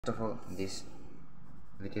First of all, this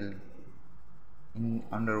little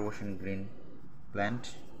under ocean green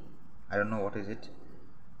plant, I don't know what is it,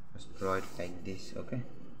 just draw it like this. Okay,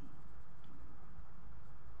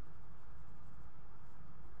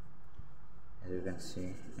 as you can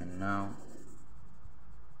see. And now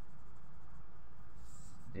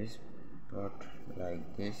this part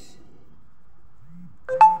like this,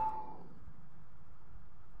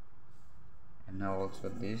 and now also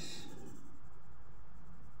this.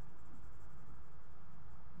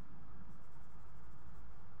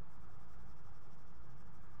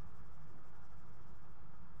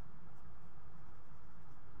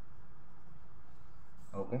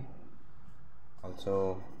 Okay,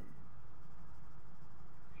 also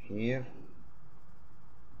here,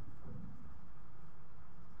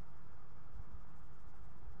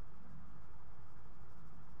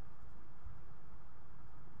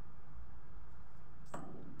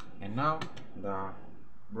 and now the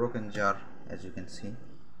broken jar, as you can see.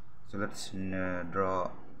 So let's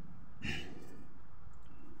draw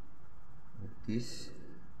this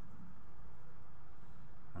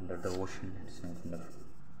under the ocean, some kind of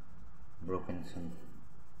broken some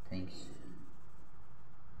things.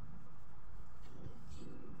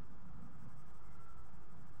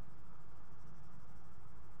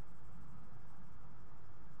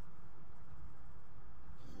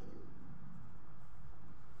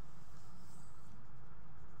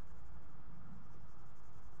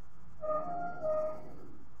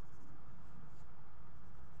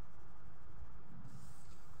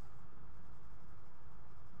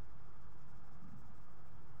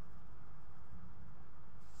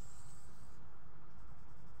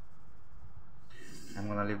 I'm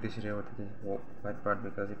gonna leave this area with the white part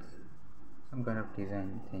because it's some kind of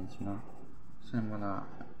design things, so I'm gonna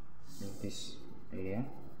leave this area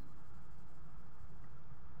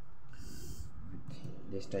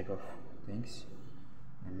with this type of things.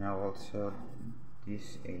 And now also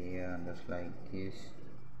this area just like this.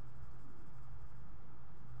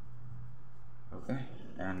 Okay,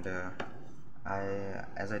 and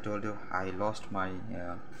as I told you, I lost my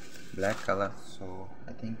black color, so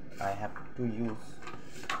I think I have to use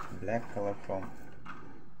black color from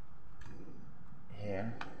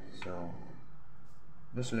here. So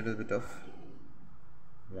just a little bit of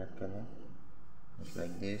black color, just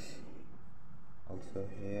like this. Also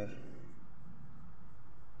here,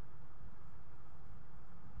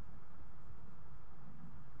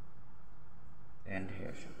 and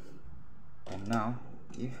here. And now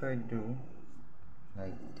if I do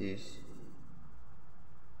like this,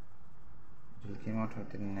 it will come out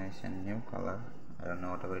with a nice and new color. I don't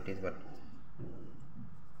know whatever it is, but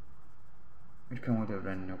it come with a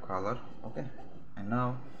brand new color. Okay, and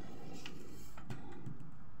now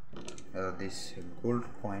this gold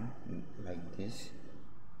coin like this,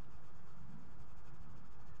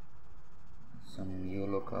 some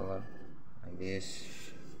yellow color like this,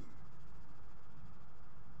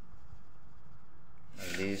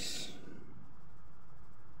 like this,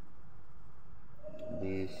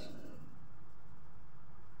 this.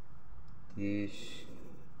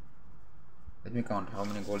 Let me count how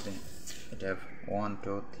many golds in it have. 1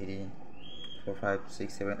 2 3 4 5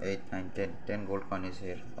 6 7 8 9 10 10 gold coin is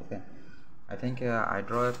here. Okay, I think I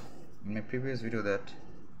draw it in my previous video that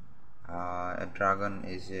a dragon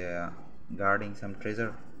is guarding some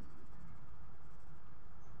treasure,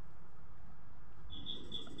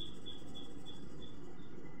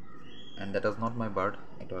 and that was not my bird,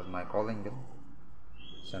 it was my calling bell.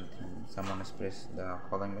 Someone has pressed the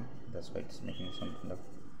calling bell, that's why it's making some kind of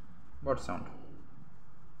bird sound.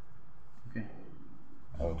 Okay,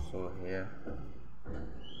 also here,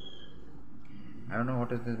 I don't know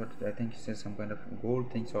what is this, but I think it says some kind of gold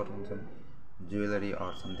things or some jewelry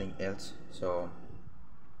or something else, so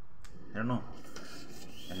I don't know.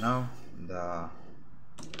 And now the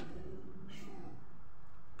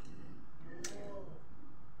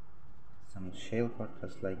some shell part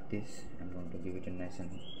just like this. I'm going to give it a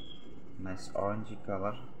nice orangey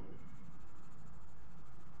color,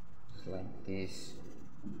 just like this.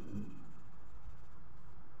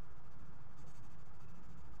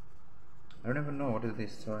 I don't even know what is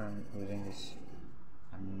this, so I'm using this.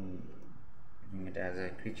 I'm using it as a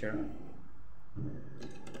creature.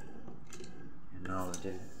 And now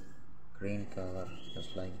little green color,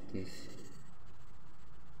 just like this.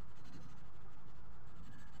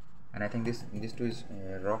 And I think this too is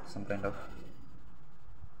rock, some kind of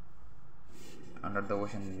under the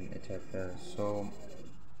ocean. It has so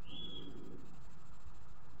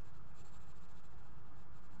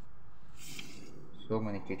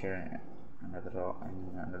many creatures under the rock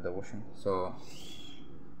and under the ocean, so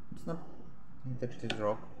it's not think that it is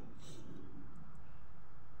rock.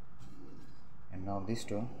 And now these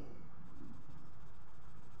two,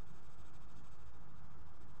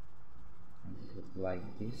 and it look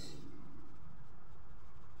like this.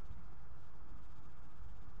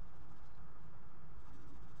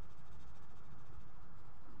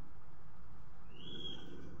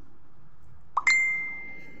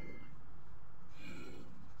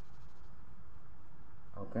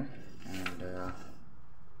 Okay, and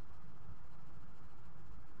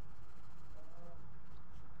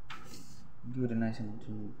give it a nice and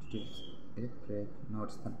details. Is it break? No,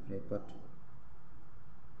 it's not break, but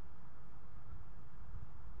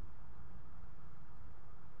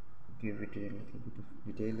give it a little bit of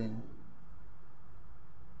detailing.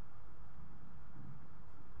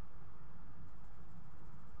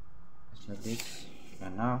 Just like this,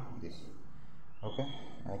 and now this. Okay,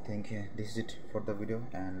 I think this is it for the video,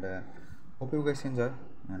 and hope you guys enjoy,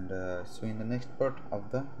 and see you in the next part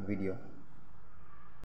of the video.